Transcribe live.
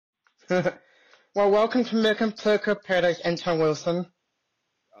Well, welcome to American Political Paradise, Antone Wilson.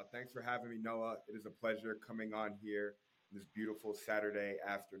 Thanks for having me, Noah. It is a pleasure coming on here this beautiful Saturday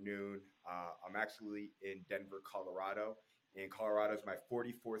afternoon. I'm actually in Denver, Colorado, and Colorado is my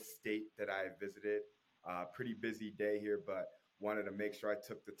 44th state that I have visited. Pretty busy day here, but wanted to make sure I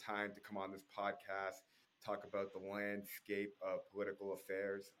took the time to come on this podcast, talk about the landscape of political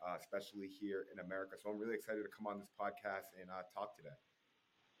affairs, especially here in America. So I'm really excited to come on this podcast and talk today.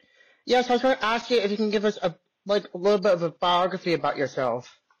 Yes, I was going to ask you if you can give us a little bit of a biography about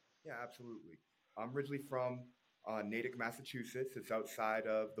yourself. Yeah, absolutely. I'm originally from Natick, Massachusetts. It's outside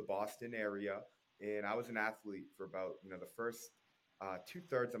of the Boston area, and I was an athlete for about the first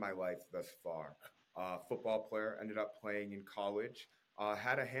 2/3 of my life thus far. Football player, ended up playing in college.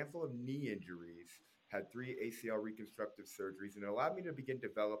 Had a handful of knee injuries. Had three ACL reconstructive surgeries, and it allowed me to begin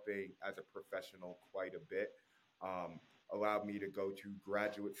developing as a professional quite a bit. Um, Allowed me to go to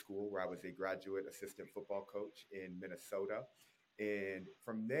graduate school where I was a graduate assistant football coach in Minnesota. And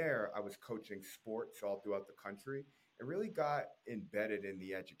from there, I was coaching sports all throughout the country and really got embedded in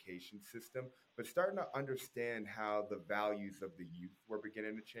the education system, but starting to understand how the values of the youth were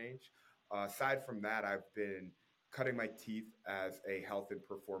beginning to change. Aside from that, I've been cutting my teeth as a health and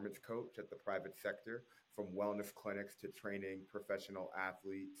performance coach at the private sector, from wellness clinics to training professional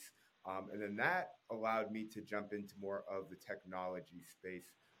athletes. And then that allowed me to jump into more of the technology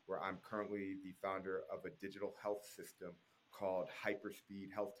space, where I'm currently the founder of a digital health system called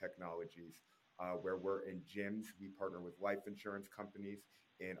Hyperspeed Health Technologies, where we're in gyms. We partner with life insurance companies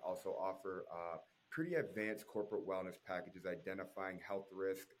and also offer pretty advanced corporate wellness packages, identifying health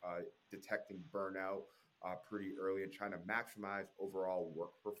risk, detecting burnout pretty early, and trying to maximize overall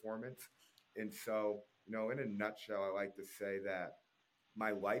work performance. And so, in a nutshell, I like to say that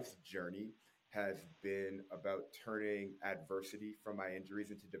my life's journey has been about turning adversity from my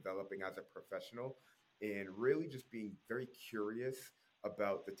injuries into developing as a professional, and really just being very curious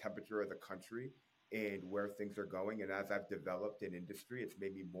about the temperature of the country and where things are going. And as I've developed in industry, it's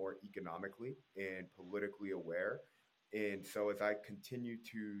made me more economically and politically aware. And so as I continue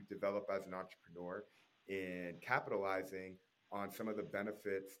to develop as an entrepreneur and capitalizing on some of the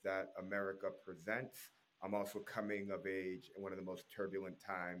benefits that America presents, I'm also coming of age in one of the most turbulent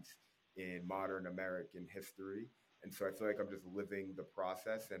times in modern American history. And so I feel like I'm just living the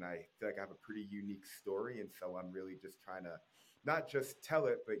process, and I feel like I have a pretty unique story. And so I'm really just trying to not just tell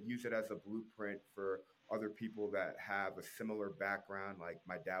it, but use it as a blueprint for other people that have a similar background. Like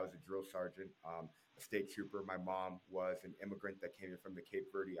my dad was a drill sergeant, a state trooper. My mom was an immigrant that came in from the Cape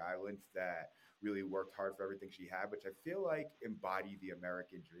Verde Islands that really worked hard for everything she had, which I feel like embody the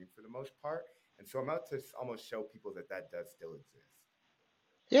American dream for the most part. And so I'm out to almost show people that that does still exist.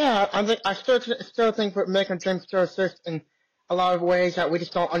 Yeah, I still think we're making dreams still exist in a lot of ways that we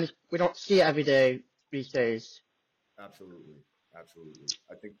just we don't see every day these days. Absolutely. Absolutely.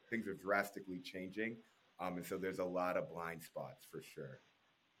 I think things are drastically changing. And so there's a lot of blind spots for sure.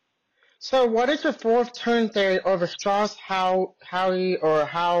 So, what is the fourth turn theory or the Strauss Howey or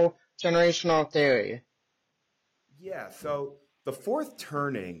how generational theory? Yeah. So the fourth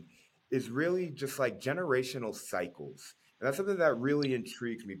turning is really just like generational cycles. And that's something that really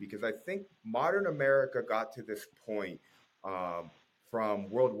intrigues me because I think modern America got to this point um, from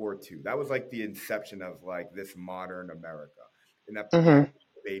World War II. That was like the inception of like this modern America. And that began Mm-hmm. with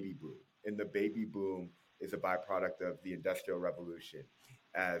the baby boom. And the baby boom is a byproduct of the Industrial Revolution,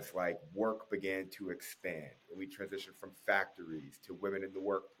 as like work began to expand and we transitioned from factories to women in the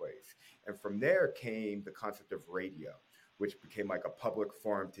workplace. And from there came the concept of radio, which became like a public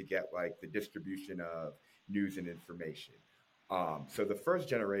forum to get like the distribution of news and information. So the first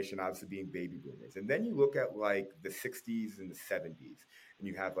generation obviously being baby boomers. And then you look at like the 60s and the 70s, and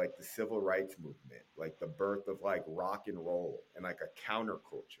you have like the civil rights movement, like the birth of like rock and roll and like a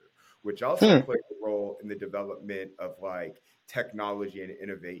counterculture, which also Hmm. played a role in the development of like technology and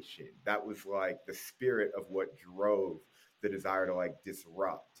innovation. That was like the spirit of what drove the desire to like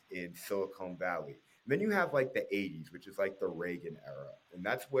disrupt in Silicon Valley. And then you have like the 80s, which is like the Reagan era. And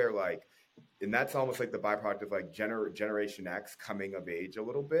that's where like, and that's almost like the byproduct of like Generation X coming of age a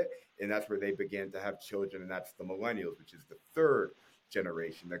little bit. And that's where they began to have children. And that's the millennials, which is the third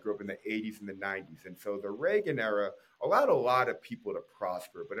generation that grew up in the 80s and the 90s. And so the Reagan era allowed a lot of people to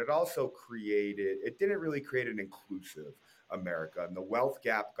prosper, but it also created, it didn't really create an inclusive America. And the wealth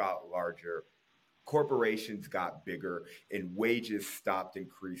gap got larger, corporations got bigger, and wages stopped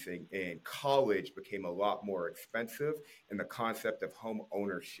increasing, and college became a lot more expensive, and the concept of home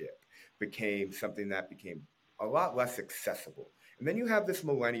ownership became something that became a lot less accessible. And then you have this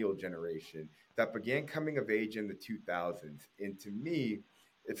millennial generation that began coming of age in the 2000s, and to me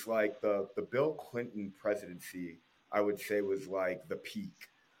It's like the Bill Clinton presidency, I would say, was like the peak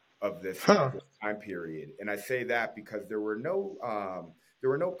of Huh. this time period. And I say that because there were no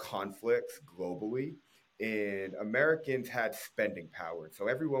conflicts globally, and Americans had spending power, so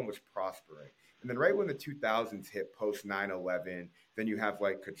everyone was prospering. And then right when the 2000s hit, post 9/11, then you have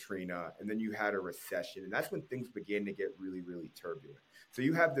like Katrina, and then you had a recession, and that's when things began to get really, really turbulent. So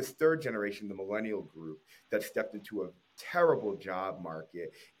you have this third generation, the millennial group, that stepped into a terrible job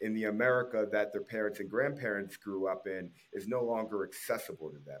market in the America that their parents and grandparents grew up in is no longer accessible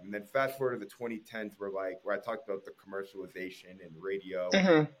to them. And then fast forward to the 2010s, where I talked about the commercialization and radio,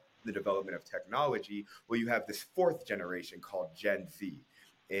 Hmm. the development of technology, well, you have this fourth generation called Gen Z.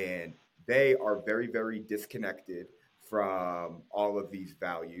 And they are very, very disconnected from all of these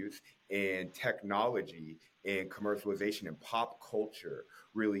values, and technology and commercialization and pop culture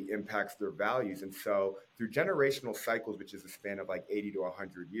really impacts their values. And so through generational cycles, which is a span of like 80 to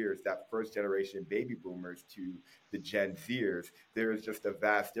 100 years, that first generation baby boomers to the Gen Zers, there is just a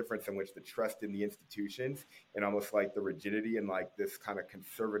vast difference in which the trust in the institutions and almost like the rigidity and like this kind of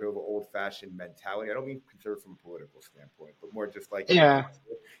conservative, old fashioned mentality. I don't mean conservative from a political standpoint, but more just like Yeah.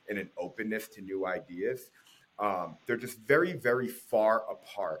 and an openness to new ideas. They're just very, very far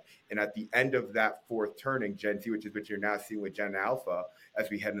apart. And at the end of that fourth turning, Gen Z, which is what you're now seeing with Gen Alpha as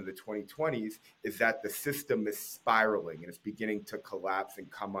we head into the 2020s, is that the system is spiraling and it's beginning to collapse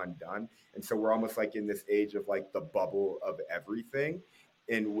and come undone. And so we're almost like in this age of like the bubble of everything,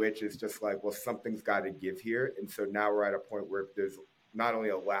 in which it's just like, well, something's got to give here. And so now we're at a point where there's not only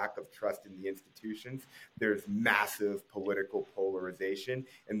a lack of trust in the institutions, there's massive political polarization,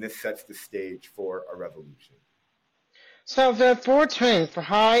 and this sets the stage for a revolution. So there are four turns: the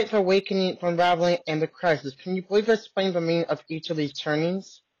high, the awakening, the unraveling, and the crisis. Can you please explain the meaning of each of these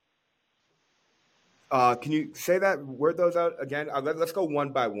turnings? Can you say that, word those out again? Let's go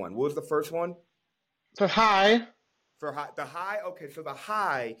one by one. What was the first one? The high. For the high, okay, so the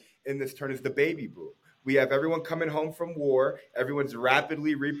high in this turn is the baby boom. We have everyone coming home from war. Everyone's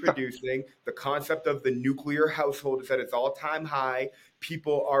rapidly reproducing. The concept of the nuclear household is at its all time high.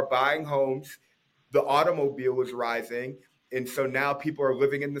 People are buying homes. The automobile is rising. And so now people are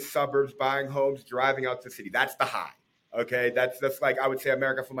living in the suburbs, buying homes, driving out to the city. That's the high. Okay. That's like, I would say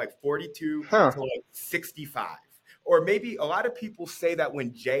America from like 42 Huh. to like 65. Or maybe a lot of people say that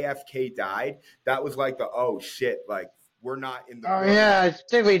when JFK died, that was like the, oh shit, like we're not in the Oh real yeah, I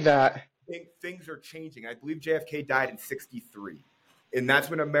did read that. things are changing. I believe JFK died in 63. And that's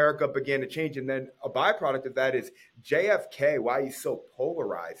when America began to change. And then a byproduct of that is JFK, why he's so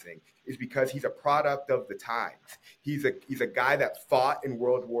polarizing, is because he's a product of the times. He's a guy that fought in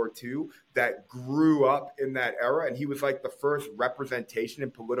World War II, that grew up in that era, and he was like the first representation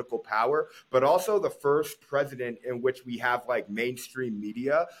in political power, but also the first president in which we have like mainstream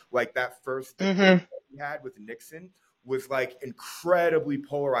media, like that first debate Mm-hmm. that we had with Nixon was like incredibly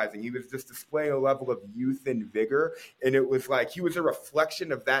polarizing. He was just displaying a level of youth and vigor. And it was like he was a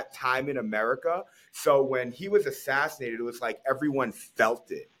reflection of that time in America. So when he was assassinated, it was like everyone felt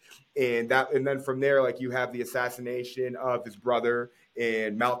it. And then from there, like you have the assassination of his brother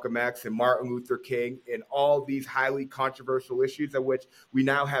and Malcolm X and Martin Luther King and all these highly controversial issues of which we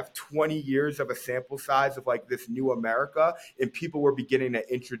now have 20 years of a sample size of like this new America, and people were beginning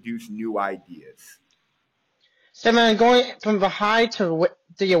to introduce new ideas. So then going from the high to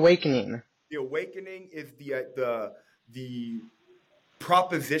the awakening. The awakening is the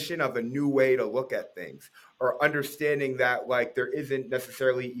proposition of a new way to look at things, or understanding that like there isn't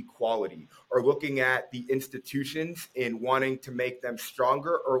necessarily equality, or looking at the institutions and wanting to make them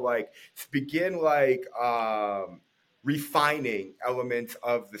stronger, or like begin like refining elements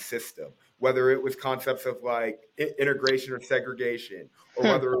of the system, whether it was concepts of like integration or segregation, or Hmm.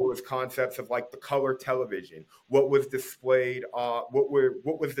 whether it was concepts of like the color television, what was displayed, what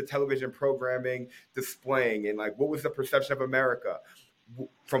was the television programming displaying, and like what was the perception of America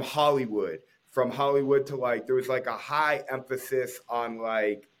from Hollywood, to like there was like a high emphasis on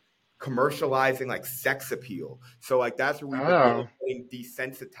like commercializing like sex appeal. So like that's where we began Oh. getting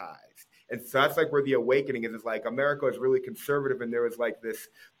desensitized. And so that's like where the awakening is. It's like America is really conservative, and there was like this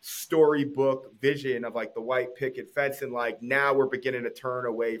storybook vision of like the white picket fence, and like now we're beginning to turn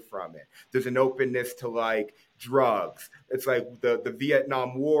away from it. There's an openness to like drugs. It's like the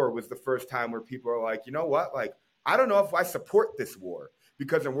Vietnam War was the first time where people are like, you know what, like I don't know if I support this war,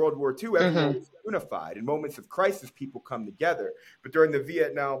 because in World War II, everyone Mm-hmm. was unified. In moments of crisis, people come together. But during the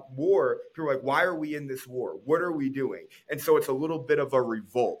Vietnam War, people were like, why are we in this war? What are we doing? And so it's a little bit of a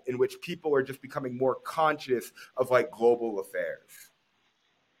revolt in which people are just becoming more conscious of like global affairs.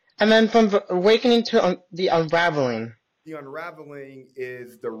 And then from the awakening to the unraveling. The unraveling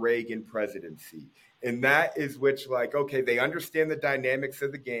is the Reagan presidency. And that is which, like, okay, they understand the dynamics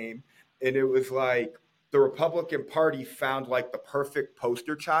of the game. And it was like the Republican Party found like the perfect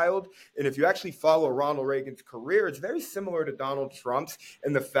poster child. And if you actually follow Ronald Reagan's career, it's very similar to Donald Trump's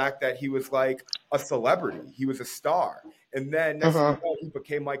in the fact that he was like a celebrity, he was a star. And then next thing you Uh know, he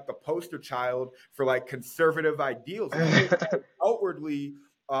became like the poster child for like conservative ideals. And he was huh. like, outwardly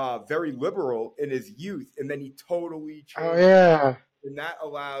very liberal in his youth, and then he totally Oh changed, yeah. and that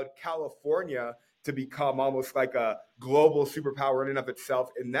allowed California to become almost like a global superpower in and of itself.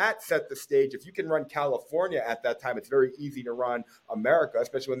 And that set the stage. If you can run California at that time, it's very easy to run America,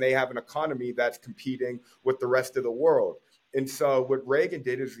 especially when they have an economy that's competing with the rest of the world. And so what Reagan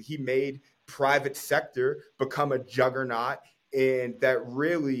did is he made private sector become a juggernaut, and that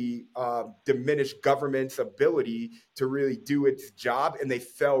really diminished government's ability to really do its job, and they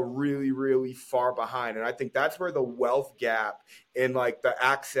fell really, really far behind. And I think that's where the wealth gap and like the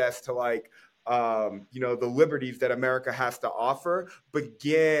access to like the liberties that America has to offer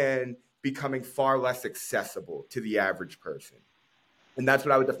began becoming far less accessible to the average person. And that's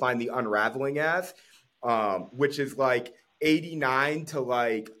what I would define the unraveling as, which is like 89 to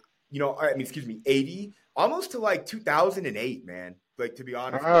like, I mean, excuse me, 80, almost to like 2008, man. Like, to be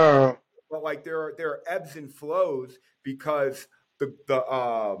honest with you. Oh. But like there are ebbs and flows because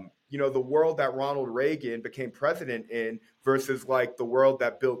the world that Ronald Reagan became president in versus like the world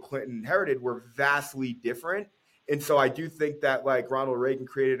that Bill Clinton inherited were vastly different. And so I do think that like Ronald Reagan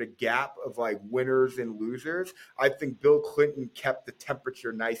created a gap of like winners and losers. I think Bill Clinton kept the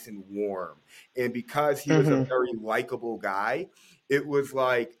temperature nice and warm. And because he was a Hmm. very likable guy, it was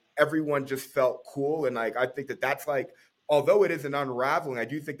like everyone just felt cool. And like I think that that's like, although it is an unraveling, I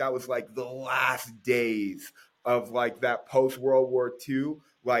do think that was like the last days of like that post World War II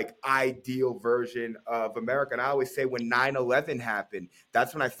like ideal version of America. And I always say when 9/11 happened,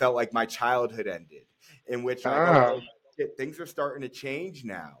 that's when I felt like my childhood ended, in which like, Oh. okay, shit, things are starting to change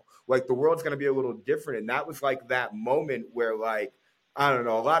now. Like the world's going to be a little different. And that was like that moment where like, I don't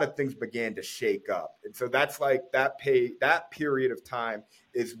know, a lot of things began to shake up. And so that's like that period of time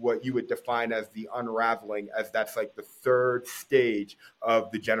is what you would define as the unraveling, as that's like the third stage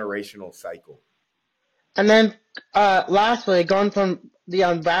of the generational cycle. And then, lastly, going from the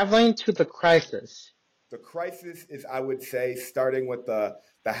unraveling to the crisis. The crisis is, I would say, starting with the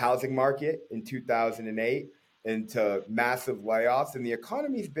housing market in 2008 into massive layoffs. And the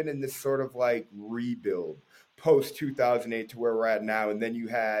economy's been in this sort of like rebuild post 2008 to where we're at now. And then you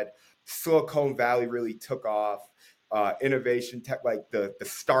had Silicon Valley really took off. Innovation tech, like the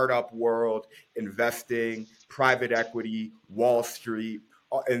startup world, investing, private equity, Wall Street,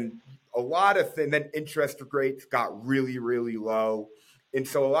 and a lot of things. Then interest rates got really, really low, and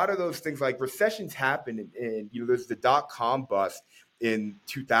so a lot of those things, like recessions happen, and there's the dot-com bust in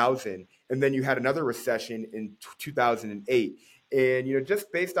 2000, and then you had another recession in 2008. And just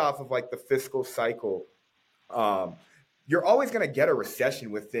based off of like the fiscal cycle, um, you're always going to get a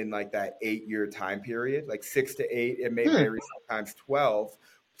recession within like that 8-year time period, like 6 to 8. It may Hmm. vary, sometimes 12.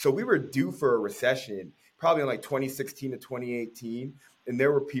 So we were due for a recession probably in like 2016 to 2018. And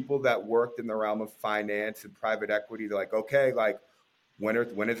there were people that worked in the realm of finance and private equity. They're like, okay, like when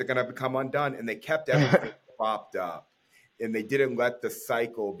is it going to become undone? And they kept everything propped up. And they didn't let the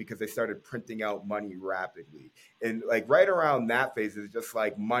cycle, because they started printing out money rapidly. And like right around that phase is just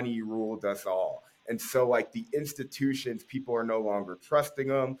like money ruled us all. And so like the institutions, people are no longer trusting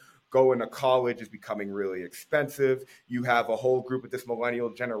them. Going to college is becoming really expensive. You have a whole group of this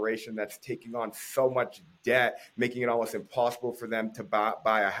millennial generation that's taking on so much debt, making it almost impossible for them to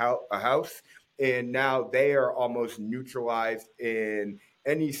buy a house. And now they are almost neutralized in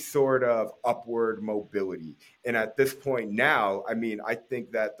any sort of upward mobility. And at this point now, I mean, I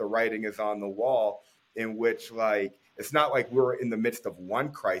think that the writing is on the wall, in which like it's not like we're in the midst of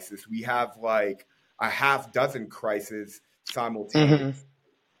one crisis. We have like a half dozen crises simultaneously. Hmm.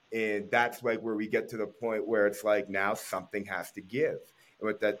 And that's like where we get to the point where it's like now something has to give. And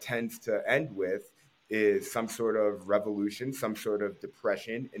what that tends to end with is some sort of revolution, some sort of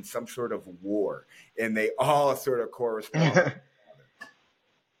depression, and some sort of war. And they all sort of correspond with each other.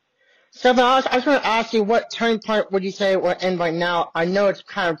 So, but I was going to ask you, what turning point would you say we're in right now? I know it's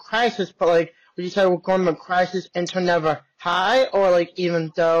kind of crisis, but like, would you say we're going from a crisis into another high, or like,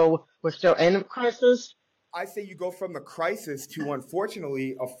 even though we're still in a crisis? I say you go from the crisis to,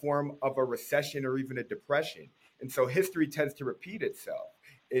 unfortunately, a form of a recession or even a depression. And so history tends to repeat itself.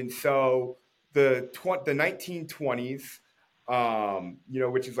 And so the 1920s,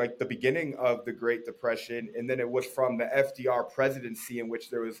 which is like the beginning of the Great Depression, and then it was from the FDR presidency, in which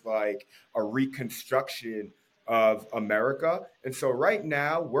there was like a reconstruction of America. And so right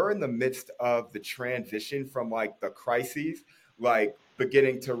now we're in the midst of the transition from like the crises, like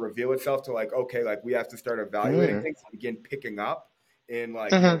beginning to reveal itself to like, okay, like we have to start evaluating Mm. things, begin picking up and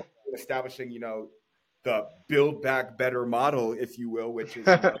like, Hmm. establishing, the build back better model, if you will, which is,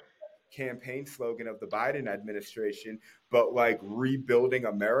 campaign slogan of the Biden administration, but like rebuilding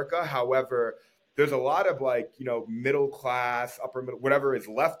America. However, there's a lot of like, middle class, upper middle, whatever is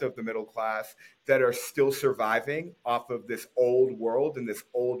left of the middle class that are still surviving off of this old world and this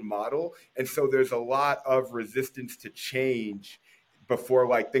old model. And so there's a lot of resistance to change before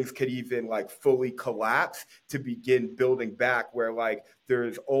like things could even like fully collapse to begin building back where like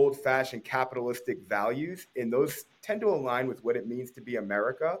there's old fashioned capitalistic values and those tend to align with what it means to be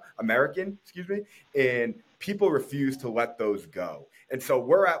American, excuse me, and people refuse to let those go. And so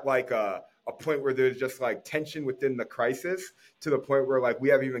we're at like a point where there's just like tension within the crisis to the point where like we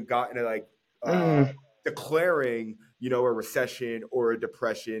haven't even gotten to like uh, Mm. declaring, a recession or a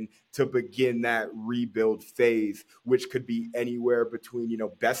depression to begin that rebuild phase, which could be anywhere between,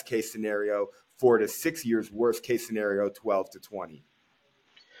 best case scenario 4 to 6 years, worst case scenario 12 to 20.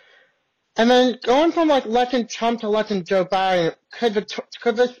 And then going from like election Trump to election Joe Biden, could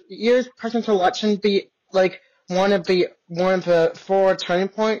this year's presidential election be like one of the four turning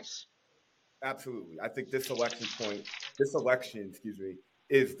points? Absolutely. I think this election, excuse me,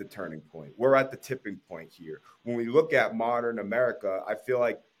 is the turning point. We're at the tipping point here. When we look at modern America, I feel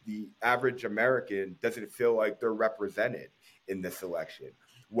like the average American doesn't feel like they're represented in this election,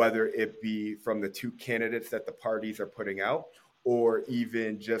 whether it be from the two candidates that the parties are putting out or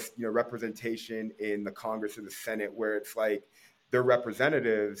even just, representation in the Congress or the Senate where it's like their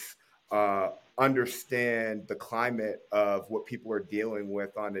representatives uh, understand the climate of what people are dealing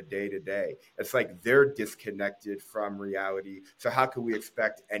with on a day to day. It's like they're disconnected from reality. So, how can we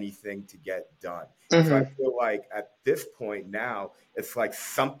expect anything to get done? And so, I Hmm. feel like at this point now, it's like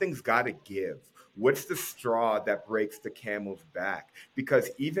something's got to give. What's the straw that breaks the camel's back? Because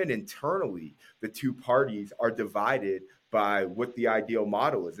even internally, the two parties are divided by what the ideal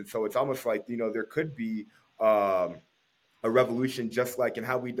model is. And so, it's almost like, there could be. A revolution just like in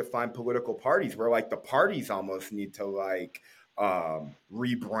how we define political parties where like the parties almost need to like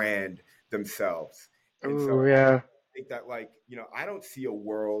rebrand themselves. And so Ooh, I yeah. think that like, I don't see a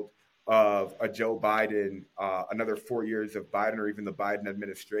world of a Joe Biden, another 4 years of Biden or even the Biden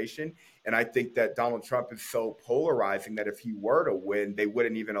administration. And I think that Donald Trump is so polarizing that if he were to win, they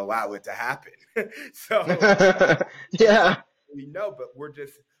wouldn't even allow it to happen. So Yeah. we know, but we're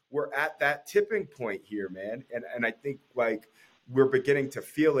at that tipping point here, man. And I think like we're beginning to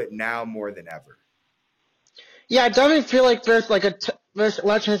feel it now more than ever. Yeah, I definitely feel like this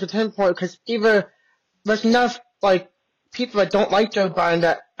election is a turning point because either there's enough like people that don't like Joe Biden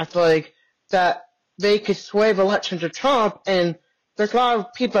that I feel like that they could sway the election to Trump, and there's a lot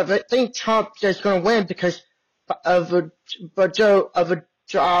of people that think Trump is going to win because of the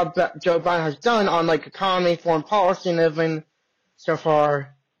job that Joe Biden has done on like economy, foreign policy, and everything so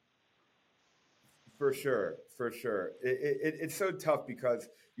far. For sure, for sure. It's so tough because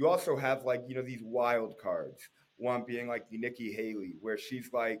you also have like, these wild cards. One being like the Nikki Haley, where she's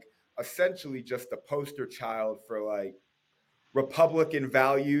like essentially just a poster child for like Republican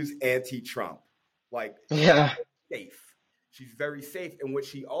values, anti-Trump. Like she's Yeah. safe. She's very safe. And what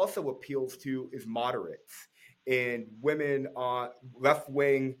she also appeals to is moderates and women on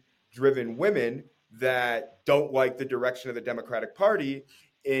left-wing driven women that don't like the direction of the Democratic Party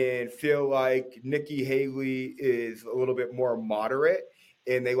and feel like Nikki Haley is a little bit more moderate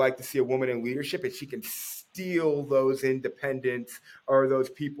and they like to see a woman in leadership and she can steal those independents or those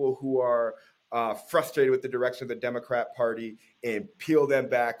people who are frustrated with the direction of the Democrat Party and peel them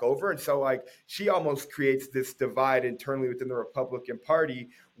back over. And so, like, she almost creates this divide internally within the Republican Party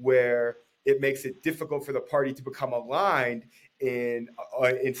where it makes it difficult for the party to become aligned in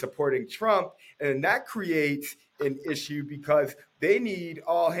supporting Trump, and that creates an issue because they need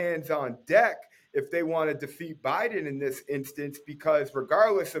all hands on deck if they want to defeat Biden in this instance, because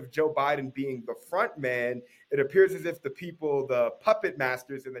regardless of Joe Biden being the front man, it appears as if the people, the puppet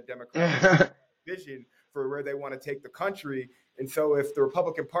masters in the Democratic vision for where they want to take the country. And so if the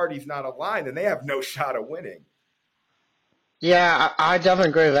Republican Party is not aligned, then they have no shot of winning. Yeah, I definitely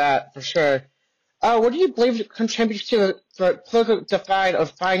agree with that for sure. What do you believe contributes to the political divide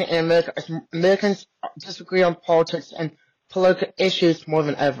of Biden and America as Americans disagree on politics and political issues more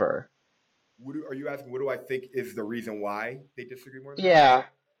than ever? Are you asking what do I think is the reason why they disagree more than ever? Yeah.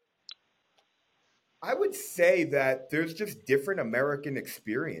 I would say that there's just different American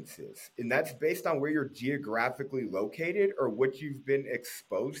experiences, and that's based on where you're geographically located or what you've been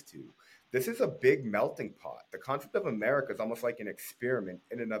exposed to. this is a big melting pot. The concept of America is almost like an experiment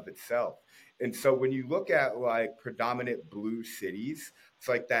in and of itself. And so when you look at like predominant blue cities, it's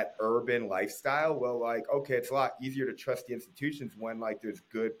like that urban lifestyle. Well, like, okay, it's a lot easier to trust the institutions when like there's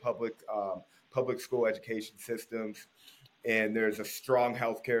good public school education systems, and there's a strong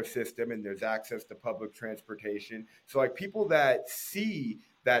healthcare system, and there's access to public transportation. So like people that see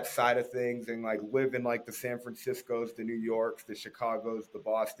that side of things and like live in like the San Franciscos, the New Yorks, the Chicagos, the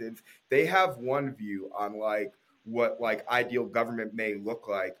Bostons, they have one view on like what like ideal government may look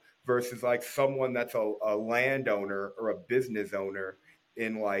like versus like someone that's a landowner or a business owner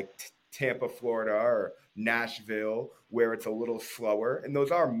in like Tampa, Florida, or Nashville, where it's a little slower. And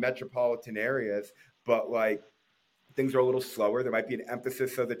those are metropolitan areas, but like things are a little slower. There might be an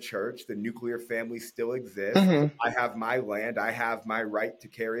emphasis of the church. The nuclear family still exists. Mm-hmm. I have my land. I have my right to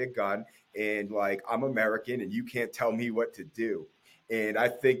carry a gun. And like, I'm American and you can't tell me what to do. And I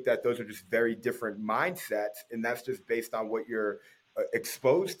think that those are just very different mindsets. And that's just based on what you're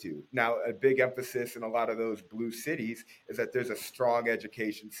exposed to. Now, a big emphasis in a lot of those blue cities is that there's a strong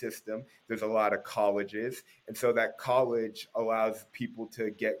education system. There's a lot of colleges. And so that college allows people to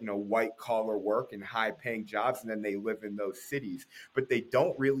get, white collar work and high paying jobs. And then they live in those cities, but they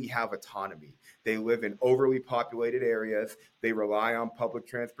don't really have autonomy. They live in overly populated areas. They rely on public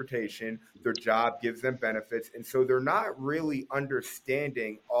transportation. Their job gives them benefits. And so they're not really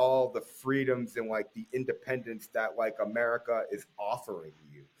understanding all the freedoms and like the independence that like America is offering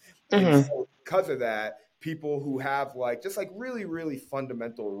you. And Mm-hmm. so because of that, people who have like just like really, really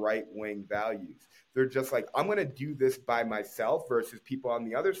fundamental right wing values, they're just like, I'm going to do this by myself versus people on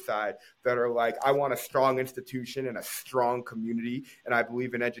the other side that are like, I want a strong institution and a strong community. And I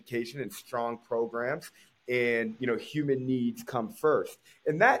believe in education and strong programs. And, human needs come first.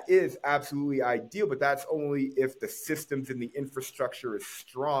 And that is absolutely ideal, but that's only if the systems and the infrastructure is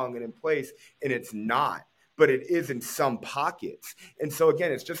strong and in place, and it's not. But it is in some pockets. And so,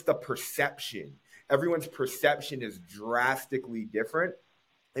 again, it's just the perception. Everyone's perception is drastically different.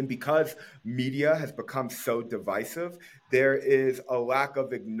 And because media has become so divisive, there is a lack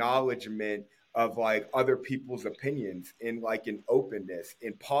of acknowledgement of like other people's opinions in like an openness.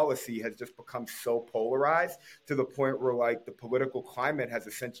 And policy has just become so polarized to the point where like the political climate has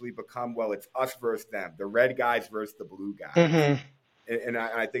essentially become, well, it's us versus them, the red guys versus the blue guys. Mm-hmm. And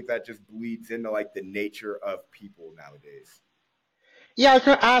I think that just bleeds into like the nature of people nowadays. Yeah, I was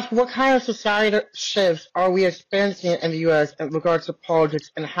going to ask, what kind of societal shifts are we experiencing in the U.S. in regards to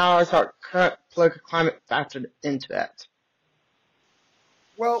politics, and how is our current political climate factored into that?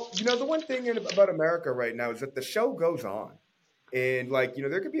 Well, the one thing about America right now is that the show goes on. And like,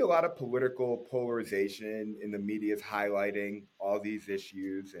 there could be a lot of political polarization in the media's highlighting all these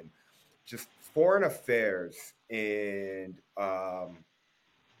issues and just foreign affairs and uh,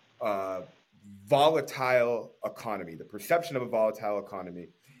 volatile economy, the perception of a volatile economy,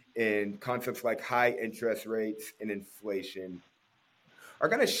 and concepts like high interest rates and inflation are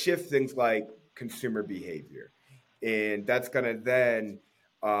going to shift things like consumer behavior. And that's going to then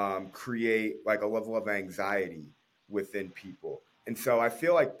create like a level of anxiety within people. And so I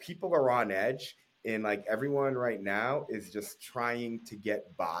feel like people are on edge, and like everyone right now is just trying to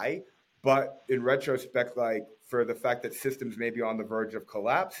get by. But in retrospect, like for the fact that systems may be on the verge of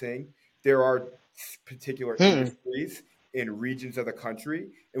collapsing, there are particular Hmm. industries in regions of the country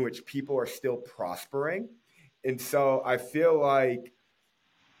in which people are still prospering. And so I feel like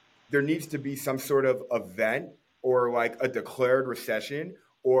there needs to be some sort of event or like a declared recession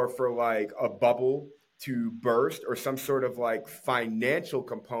or for like a bubble to burst or some sort of like financial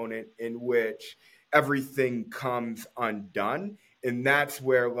component in which everything comes undone. And that's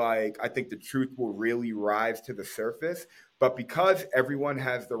where like I think the truth will really rise to the surface. But because everyone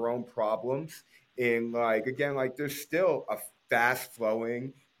has their own problems, and like again, like there's still a fast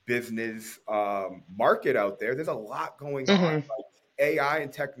flowing business market out there. There's a lot going on. Hmm. AI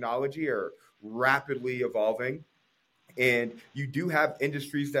and technology are rapidly evolving, and you do have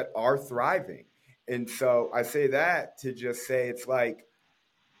industries that are thriving. And so I say that to just say it's like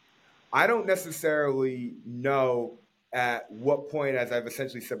I don't necessarily know at what point, as I've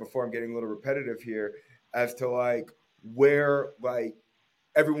essentially said before, I'm getting a little repetitive here, as to like where like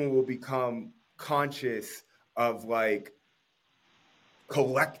everyone will become conscious of like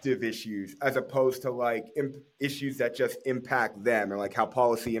collective issues as opposed to like issues that just impact them or like how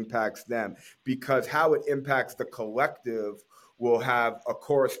policy impacts them, because how it impacts the collective will have a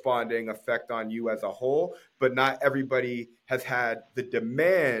corresponding effect on you as a whole, but not everybody has had the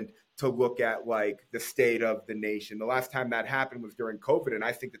demand to look at like the state of the nation. The last time that happened was during COVID, and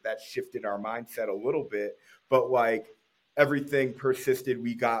I think that shifted our mindset a little bit. But like everything persisted,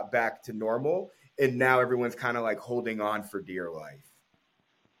 we got back to normal, and now everyone's kind of like holding on for dear life.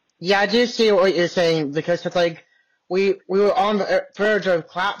 Yeah, I do see what you're saying because it's like we were on the verge of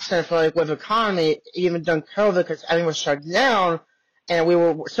collapsing for like with the economy even during COVID because everything was shut down, and we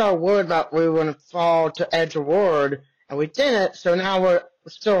were so worried about we were going to fall to edge of ward, and we didn't. So now we're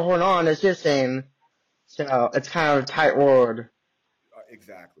still holding on, as you're saying. So it's kind of a tight ward.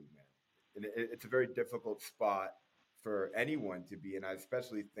 Exactly, man. And it's a very difficult spot for anyone to be in. I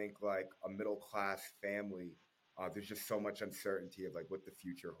especially think like a middle class family. There's just so much uncertainty of like what the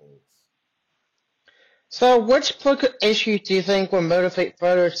future holds. So which political issue do you think will motivate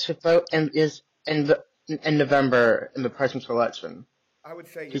voters to vote in November in the presidential election? I would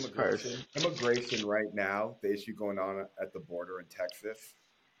say Who's first? immigration. Immigration right now, the issue going on at the border in Texas,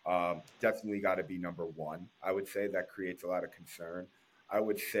 definitely got to be number one. I would say that creates a lot of concern. I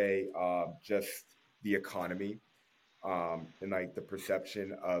would say just the economy and like the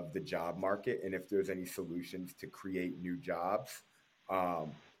perception of the job market, and if there's any solutions to create new jobs.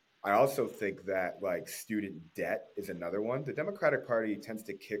 Um, I also think that like student debt is another one. The Democratic Party tends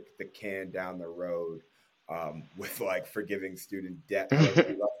to kick the can down the road with like forgiving student debt. However,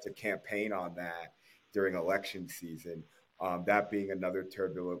 we love to campaign on that during election season. That being another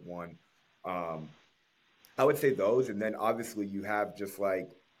turbulent one. Um, I would say those, and then obviously you have just like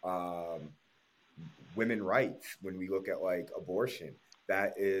women rights when we look at like abortion.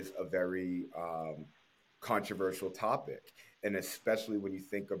 That is a very controversial topic, and especially when you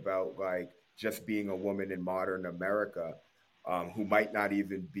think about like just being a woman in modern America, who might not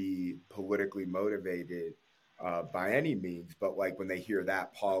even be politically motivated by any means, but like when they hear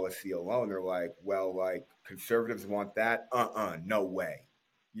that policy alone, they're like, well, like conservatives want that, no way.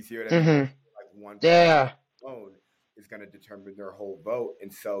 You see what I mean? Hmm. Like one policy Yeah. alone is going to determine their whole vote,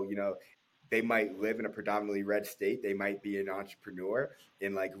 and so they might live in a predominantly red state. They might be an entrepreneur,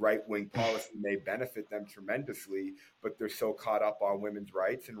 and like right wing policy may benefit them tremendously, but they're so caught up on women's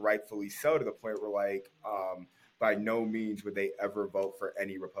rights, and rightfully so, to the point where like by no means would they ever vote for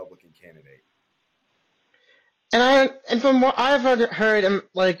any Republican candidate. And from what I've heard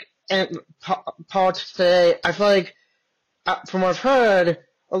in politics today, I feel like from what I've heard,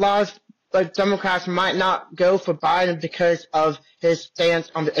 a lot of like Democrats might not go for Biden because of his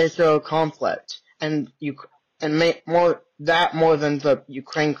stance on the Israel conflict and make more than the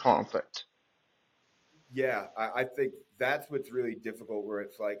Ukraine conflict. Yeah, I think that's what's really difficult, where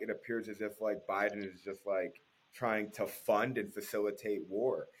it's like it appears as if like Biden is just like trying to fund and facilitate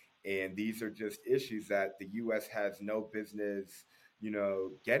war. And these are just issues that the US has no business,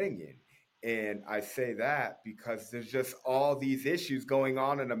 getting in. And I say that because there's just all these issues going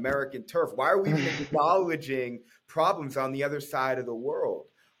on American turf. Why are we even acknowledging problems on the other side of the world?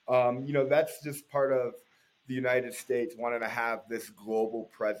 That's just part of the United States wanting to have this global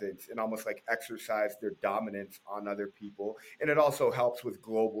presence and almost like exercise their dominance on other people. And it also helps with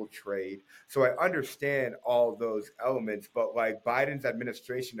global trade. So I understand all those elements, but like Biden's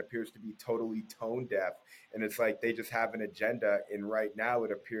administration appears to be totally tone deaf. And it's like they just have an agenda. And right now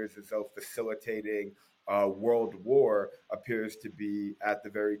it appears as though facilitating world war appears to be at the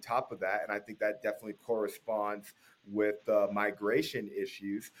very top of that. And I think that definitely corresponds with migration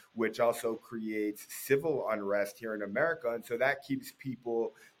issues, which also creates civil unrest here in America. And so that keeps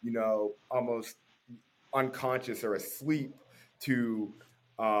people, almost unconscious or asleep to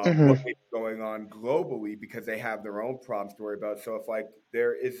what Hmm. is going on globally because they have their own problems to worry about. So if like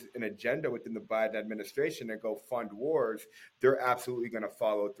there is an agenda within the Biden administration to go fund wars, they're absolutely going to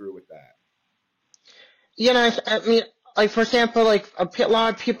follow through with that. I mean, like for example, a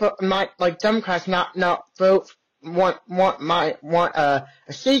lot of people might like Democrats not vote want a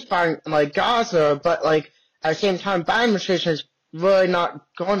ceasefire in like Gaza, but like at the same time, Biden administration is really not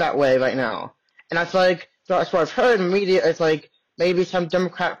going that way right now. And I feel like that's what I've heard in the media. It's like maybe some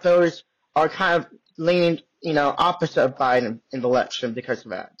Democrat voters are kind of leaning, opposite of Biden in the election because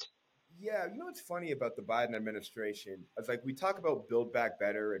of that. Yeah, what's funny about the Biden administration is like we talk about Build Back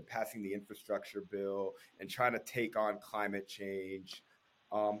Better and passing the infrastructure bill and trying to take on climate change,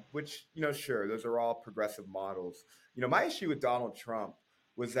 which, sure, those are all progressive models. My issue with Donald Trump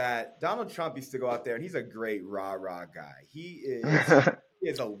was that Donald Trump used to go out there and he's a great rah rah guy. He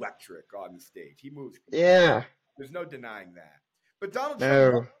is electric on the stage. He moves people. Yeah. There's no denying that. But Donald Trump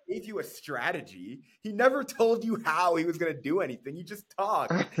never No. gave you a strategy. He never told you how he was going to do anything. He just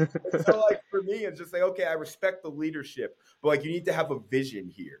talked. And so, like, for me, it's just like, okay, I respect the leadership, but like, you need to have a vision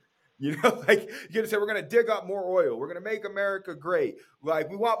here. Like, you're going to say, we're going to dig up more oil. We're going to make America great. Like,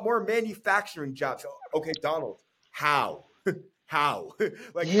 we want more manufacturing jobs. Okay, Donald, how? How?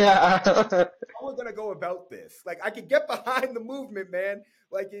 Like, Yeah. how we're gonna go about this? Like, I could get behind the movement, man.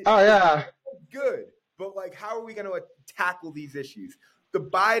 Like, Oh it's yeah. good, but like, how are we gonna tackle these issues? The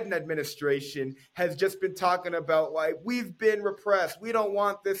Biden administration has just been talking about like we've been repressed. We don't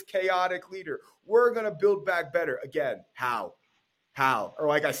want this chaotic leader. We're gonna build back better. Again, how? How? Or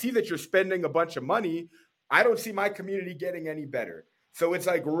like I see that you're spending a bunch of money. I don't see my community getting any better. So it's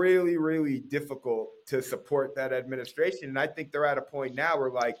like really, really difficult to support that administration. And I think they're at a point now where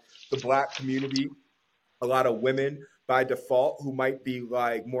like the black community, a lot of women by default who might be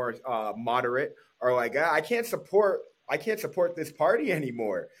like more moderate are like, ah, I can't support this party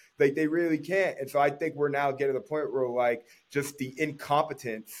anymore. Like they really can't. And so I think we're now getting to the point where like just the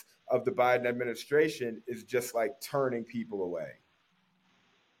incompetence of the Biden administration is just like turning people away.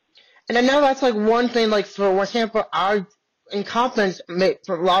 And I know that's like one thing, like for example, our incompetence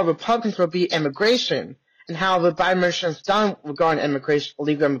for a lot of Republicans will be immigration and how the Biden administration has done regarding immigration,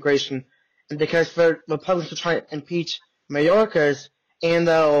 illegal immigration, and because the Republicans are trying to impeach Mayorkas, and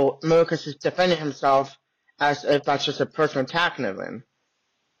though Mayorkas is defending himself as if that's just a personal attack and everything.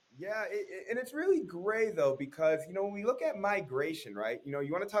 Yeah, and it's really gray though because when we look at migration, right? You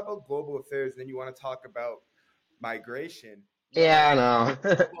want to talk about global affairs, then you want to talk about migration. Yeah, Well, I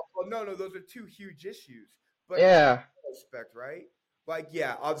know. no, no, those are two huge issues. But in Yeah. that respect, right? Like,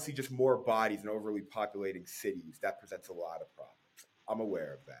 yeah, obviously, just more bodies and overly populating cities that presents a lot of problems. I'm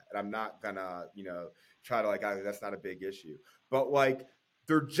aware of that, and I'm not gonna, try to like, that's not a big issue. But like,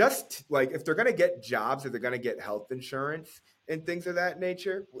 they're just like, if they're gonna get jobs, or they're gonna get health insurance and things of that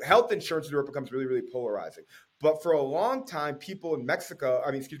nature, health insurance in Europe becomes really, really polarizing. But for a long time, people in Mexico,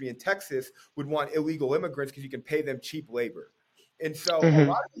 I mean, excuse me, in Texas, would want illegal immigrants because you can pay them cheap labor. And so a Hmm.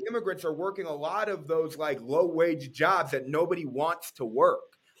 lot of the immigrants are working a lot of those like low wage jobs that nobody wants to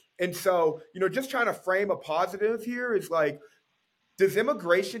work. And so, just trying to frame a positive here is like, does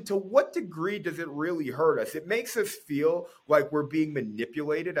immigration, to what degree does it really hurt us? It makes us feel like we're being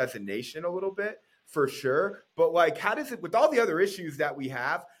manipulated as a nation a little bit, for sure. But like, how does it, with all the other issues that we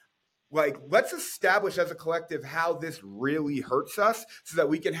have, like let's establish as a collective how this really hurts us so that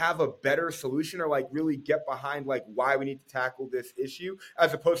we can have a better solution or like really get behind like why we need to tackle this issue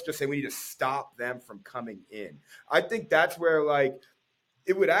as opposed to saying we need to stop them from coming in. I think that's where like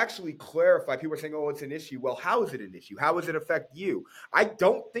it would actually clarify. People are saying, oh, it's an issue. Well, how is it an issue? How does it affect you? I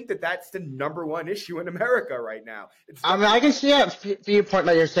don't think that that's the number one issue in America right now. It's I mean, number I can see that viewpoint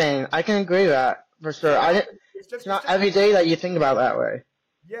that you're saying. I can agree with that for sure. yeah, I didn't, it's it's just it's not just every day that you think about it that way.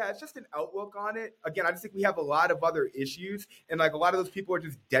 yeah, it's just an outlook on it. Again, I just think we have a lot of other issues, and like a lot of those people are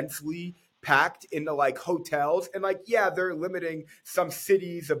just densely packed into like hotels, and like yeah, they're limiting some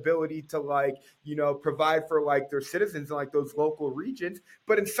cities' ability to like provide for like their citizens in like those local regions.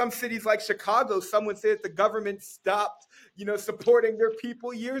 But in some cities like Chicago, someone said that the government stopped supporting their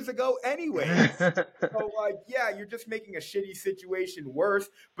people years ago, anyways. So like yeah, you're just making a shitty situation worse,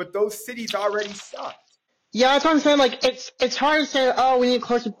 but those cities already suck. Yeah, that's what I'm saying. Like, it's hard to say, oh, we need to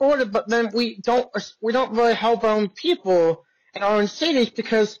close the border, but then we don't really help our own people in our own cities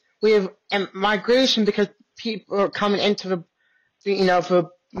because we have migration because people are coming into the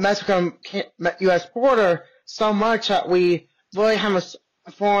Mexico U.S. border so much that we really have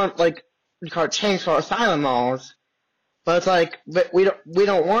a form like we call it change for asylum laws. But it's like, but we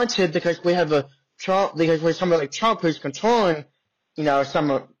don't want to because we have a Trump because we're somebody like Trump who's controlling,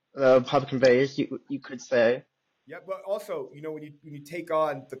 some of the Republican base. You could say. Yeah, but also, when you take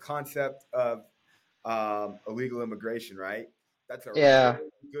on the concept of illegal immigration, right? That's a Yeah. really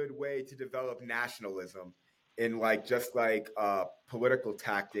good way to develop nationalism in like just like a political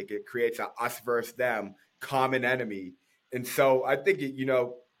tactic. It creates a us versus them common enemy, and so I think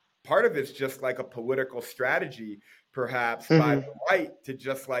part of it's just like a political strategy, perhaps by the Hmm. right to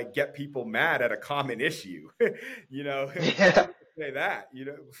just like get people mad at a common issue. you know, Yeah. say that.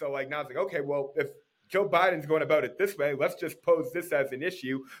 So like now it's like okay, well if Joe Biden's going about it this way. Let's just pose this as an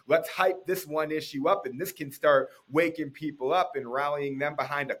issue. Let's hype this one issue up, and this can start waking people up and rallying them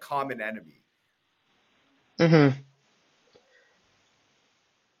behind a common enemy. Hmm.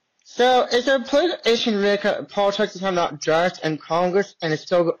 So, is there a political issue in America politics is not just in Congress and it's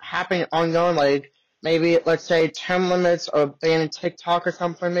still happening ongoing? Like maybe let's say term limits or banning TikTok or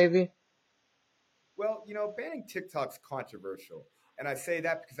something, maybe. Well, banning TikTok's controversial, and I say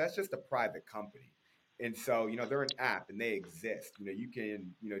that because that's just a private company, and so they're an app and they exist. You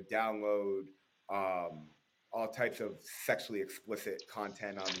can download um, all types of sexually explicit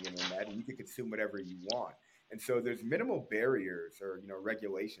content on the internet, and you can consume whatever you want. And so there's minimal barriers or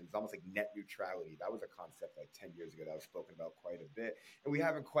regulations, almost like net neutrality. That was a concept like 10 years ago that was spoken about quite a bit, and we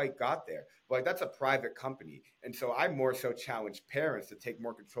haven't quite got there. But like that's a private company, and so I more so challenge parents to take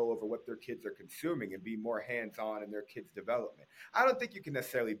more control over what their kids are consuming and be more hands on in their kids' development. I don't think you can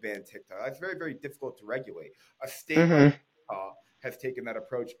necessarily ban TikTok. That's very, very difficult to regulate. A state like Mhm. Utah has taken that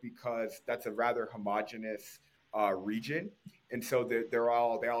approach because that's a rather homogenous region, and so they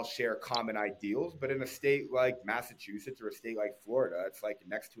all share common ideals. But in a state like Massachusetts or a state like Florida, it's like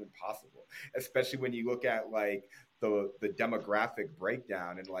next to impossible, especially when you look at like the demographic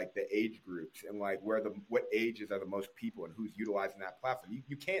breakdown and like the age groups and like what ages are the most people and who's utilizing that platform.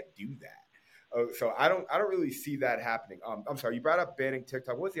 You can't do that. So I don't really see that happening. I'm sorry, you brought up banning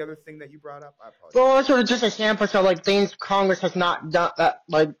TikTok. What was the other thing that you brought up? I apologize. Well, it's sort of just examples of like things Congress has not done that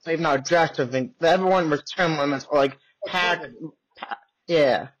like they've not addressed. I think everyone was term limits or like Oh, term pack. limits.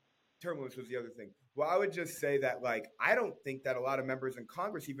 Yeah. Term limits was the other thing. Well, I would just say that like I don't think that a lot of members in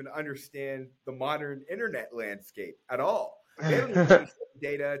Congress even understand the modern internet landscape at all. They don't even understand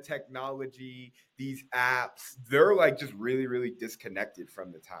data, technology, these apps. They're like just really, really disconnected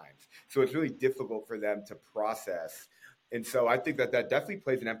from the times. So it's really difficult for them to process. And so I think that that definitely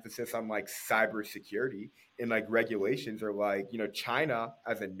plays an emphasis on like cybersecurity and like regulations or like, China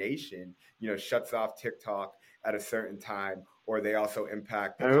as a nation, shuts off TikTok at a certain time, or they also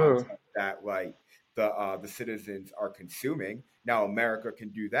impact the Oh. content that like the citizens are consuming. Now America can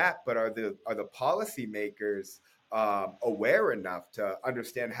do that, but are the policymakers aware enough to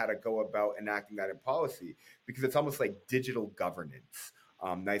understand how to go about enacting that in policy? Because it's almost like digital governance.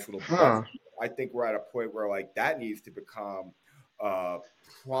 Nice little buzz. Huh. I think we're at a point where like that needs to become a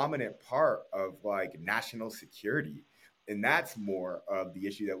prominent part of like national security. And that's more of the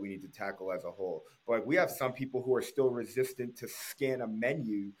issue that we need to tackle as a whole. But we have some people who are still resistant to scan a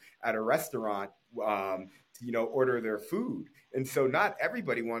menu at a restaurant to order their food. And so not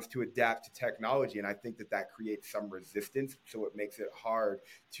everybody wants to adapt to technology, and I think that that creates some resistance. So it makes it hard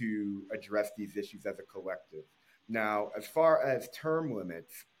to address these issues as a collective. Now, as far as term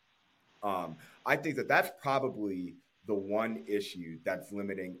limits, I think that that's probably the one issue that's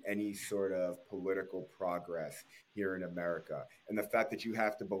limiting any sort of political progress here in America. And the fact that you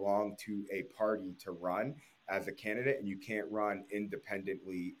have to belong to a party to run as a candidate and you can't run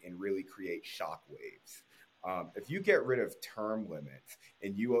independently and really create shockwaves. If you get rid of term limits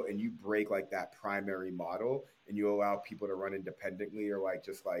and you break like that primary model and you allow people to run independently or like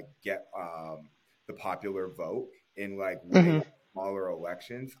just like get the popular vote in like winning Mhm. smaller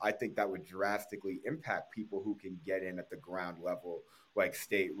elections, I think that would drastically impact people who can get in at the ground level, like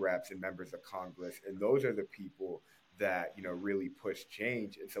state reps and members of Congress. And those are the people that, really push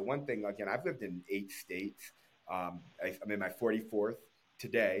change. And so, one thing, again, I've lived in 8 states. I'm in my 44th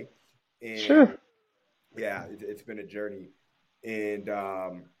today. And Sure. yeah, it's been a journey. And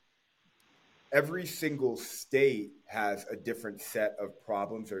every single state has a different set of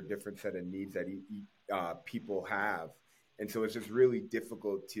problems or a different set of needs that people have. And so it's just really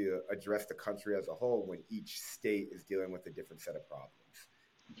difficult to address the country as a whole when each state is dealing with a different set of problems.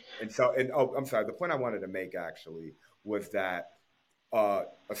 And so, and oh, I'm sorry, the point I wanted to make actually was that a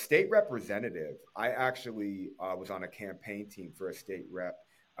state representative, I actually was on a campaign team for a state rep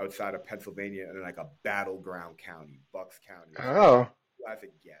outside of Pennsylvania in like a battleground county, Bucks County. It's about Oh. as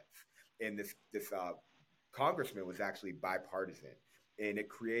it gets. And this congressman was actually bipartisan, and it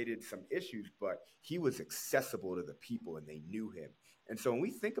created some issues, but he was accessible to the people, and they knew him. And so when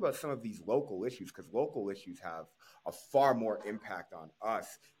we think about some of these local issues, because local issues have a far more impact on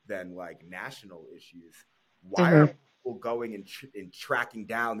us than like national issues, why are Mhm. people going and tracking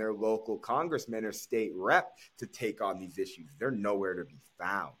down their local congressman or state rep to take on these issues? They're nowhere to be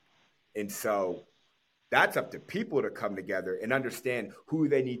found. And so that's up to people to come together and understand who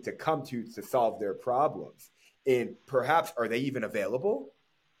they need to come to solve their problems. And perhaps are they even available?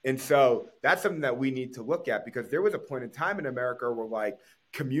 And so that's something that we need to look at, because there was a point in time in America where like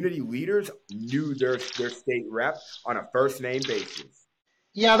community leaders knew their state rep on a first name basis.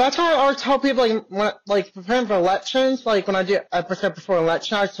 Yeah, that's why I always tell people like when like preparing for elections, like when I do I present before an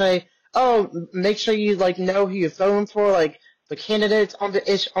election, I say, oh, make sure you like know who you're voting for, like the candidates on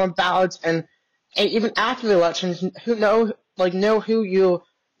the ish on ballots, and even after the elections, who know who you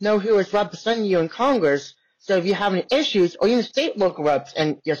know who is representing you in Congress. So if you have any issues, or even state local reps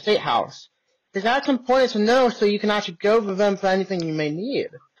in your state house, because that's important to know, so you can actually go to them for anything you may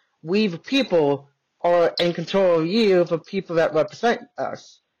need. We the people are in control of you, the people that represent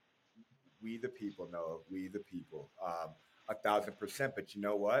us. We the people know, we the people, 1,000%. But you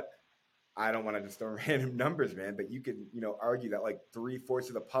know what? I don't want to just throw random numbers, man, but you could, argue that like three-fourths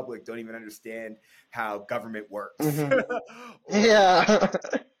of the public don't even understand how government works. Hmm. Or Yeah.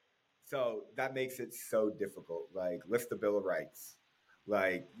 so that makes it so difficult. Like, list the Bill of Rights.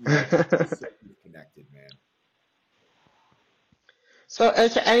 Like, people are so disconnected, man. So,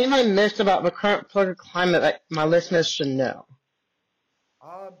 is there anything I missed about the current political climate that my listeners should know?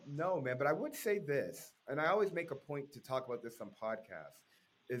 No, man, but I would say this, and I always make a point to talk about this on podcasts,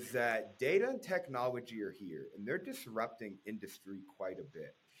 is that data and technology are here and they're disrupting industry quite a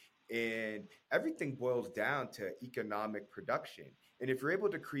bit. And everything boils down to economic production. And if you're able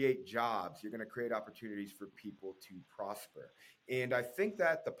to create jobs, you're going to create opportunities for people to prosper. And I think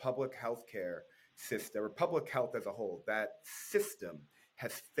that the public healthcare system, or public health as a whole, that system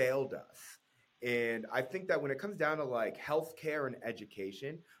has failed us. And I think that when it comes down to like healthcare and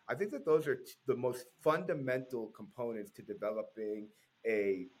education, I think that those are the most fundamental components to developing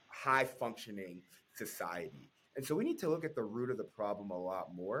a high functioning society. And so we need to look at the root of the problem a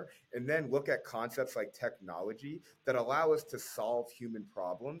lot more and then look at concepts like technology that allow us to solve human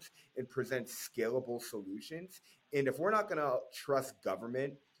problems and present scalable solutions. And if we're not going to trust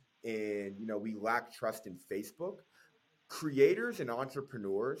government and we lack trust in Facebook, creators and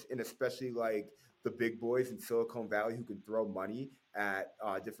entrepreneurs, and especially like the big boys in Silicon Valley who can throw money at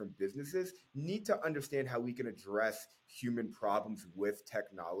different businesses, need to understand how we can address human problems with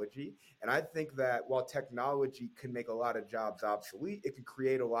technology. And I think that while technology can make a lot of jobs obsolete, it can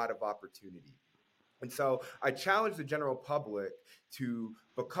create a lot of opportunity. And so I challenge the general public to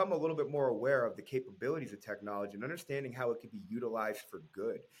become a little bit more aware of the capabilities of technology and understanding how it can be utilized for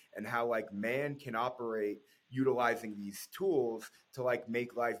good and how like man can operate utilizing these tools to like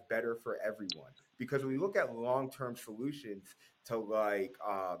make life better for everyone. Because when we look at long-term solutions to like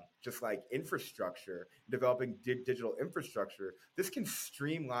just like infrastructure, developing digital infrastructure, this can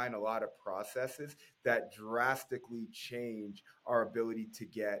streamline a lot of processes that drastically change our ability to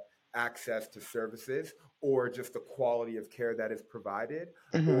get access to services or just the quality of care that is provided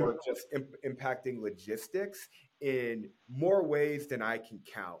Hmm. or just impacting logistics in more ways than I can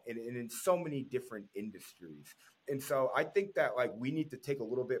count and in so many different industries. And so I think that like we need to take a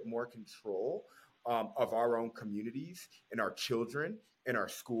little bit more control of our own communities and our children in our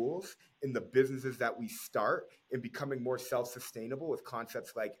schools, in the businesses that we start, and becoming more self-sustainable with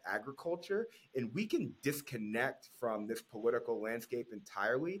concepts like agriculture. And we can disconnect from this political landscape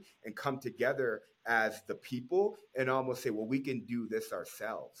entirely and come together as the people and almost say, well, we can do this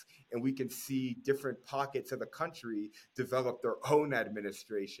ourselves. And we can see different pockets of the country develop their own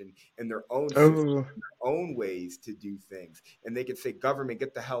administration and their own system, Oh. their own ways to do things. And they can say, government,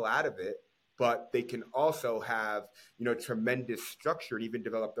 get the hell out of it. But they can also have, tremendous structure and even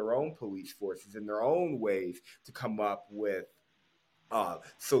develop their own police forces in their own ways to come up with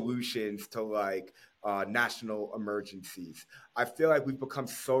solutions to like national emergencies. I feel like we've become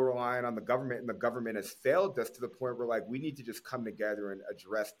so reliant on the government, and the government has failed us to the point where like we need to just come together and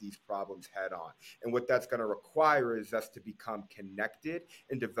address these problems head on. And what that's going to require is us to become connected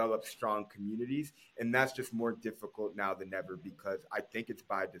and develop strong communities. And that's just more difficult now than ever because I think it's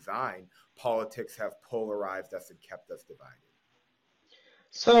by design. Politics have polarized us and kept us divided.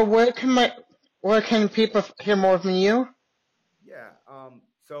 So, where can people hear more from you? Yeah.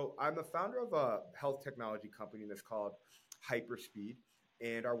 So I'm the founder of a health technology company that's called Hyperspeed.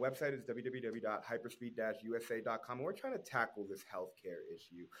 And our website is www.hyperspeed-usa.com. And we're trying to tackle this healthcare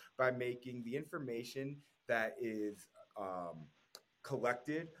issue by making the information that is um,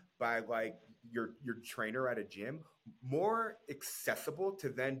 collected by like your trainer at a gym more accessible to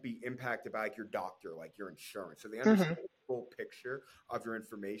then be impacted by like your doctor, like your insurance, so they Hmm. understand the full picture of your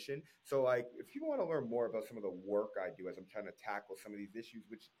information. So like if you want to learn more about some of the work I do as I'm trying to tackle some of these issues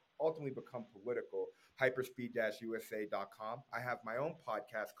which ultimately become political, hyperspeed-usa.com. I have my own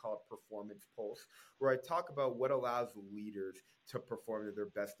podcast called Performance Pulse where I talk about what allows leaders to perform to their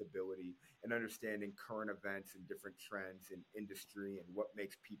best ability and understanding current events and different trends in industry and what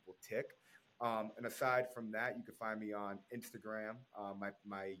makes people tick. And aside from that, you can find me on Instagram.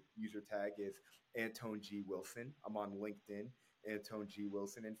 My user tag is Antone G. Wilson. I'm on LinkedIn, Antone G.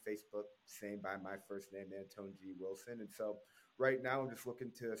 Wilson, and Facebook, same by my first name, Antone G. Wilson. And so right now, I'm just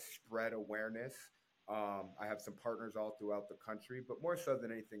looking to spread awareness. I have some partners all throughout the country, but more so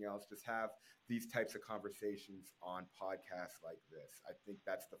than anything else, just have these types of conversations on podcasts like this. I think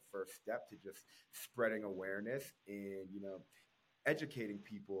that's the first step to just spreading awareness and, educating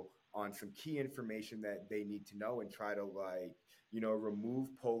people on some key information that they need to know, and try to, like, remove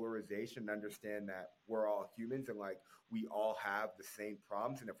polarization and understand that we're all humans, and like we all have the same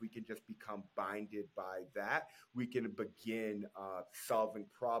problems. And if we can just become binded by that, we can begin solving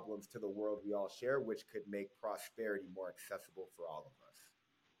problems to the world we all share, which could make prosperity more accessible for all of us.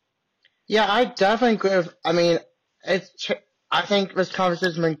 Yeah, I definitely agree with, I mean, it's, I think this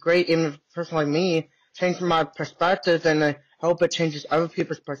conversation has been great, even for a person like me, changing my perspective, and I hope it changes other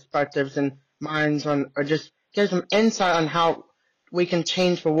people's perspectives and minds on, or just gives them insight on how we can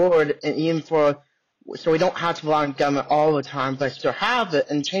change the world, and even so we don't have to rely on government all the time, but still have it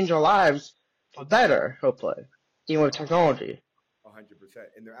and change our lives for better, hopefully, even with technology. 100%.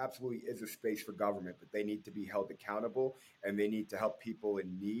 And there absolutely is a space for government, but they need to be held accountable, and they need to help people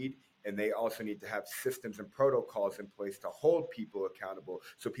in need. And they also need to have systems and protocols in place to hold people accountable,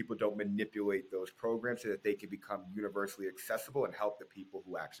 so people don't manipulate those programs, so that they can become universally accessible and help the people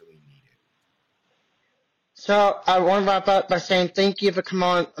who actually need it. So I want to wrap up by saying thank you for coming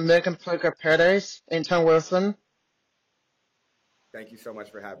on American Political Paradise, Antone Wilson. Thank you so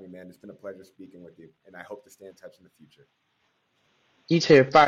much for having me, man. It's been a pleasure speaking with you, and I hope to stay in touch in the future. You too. Bye.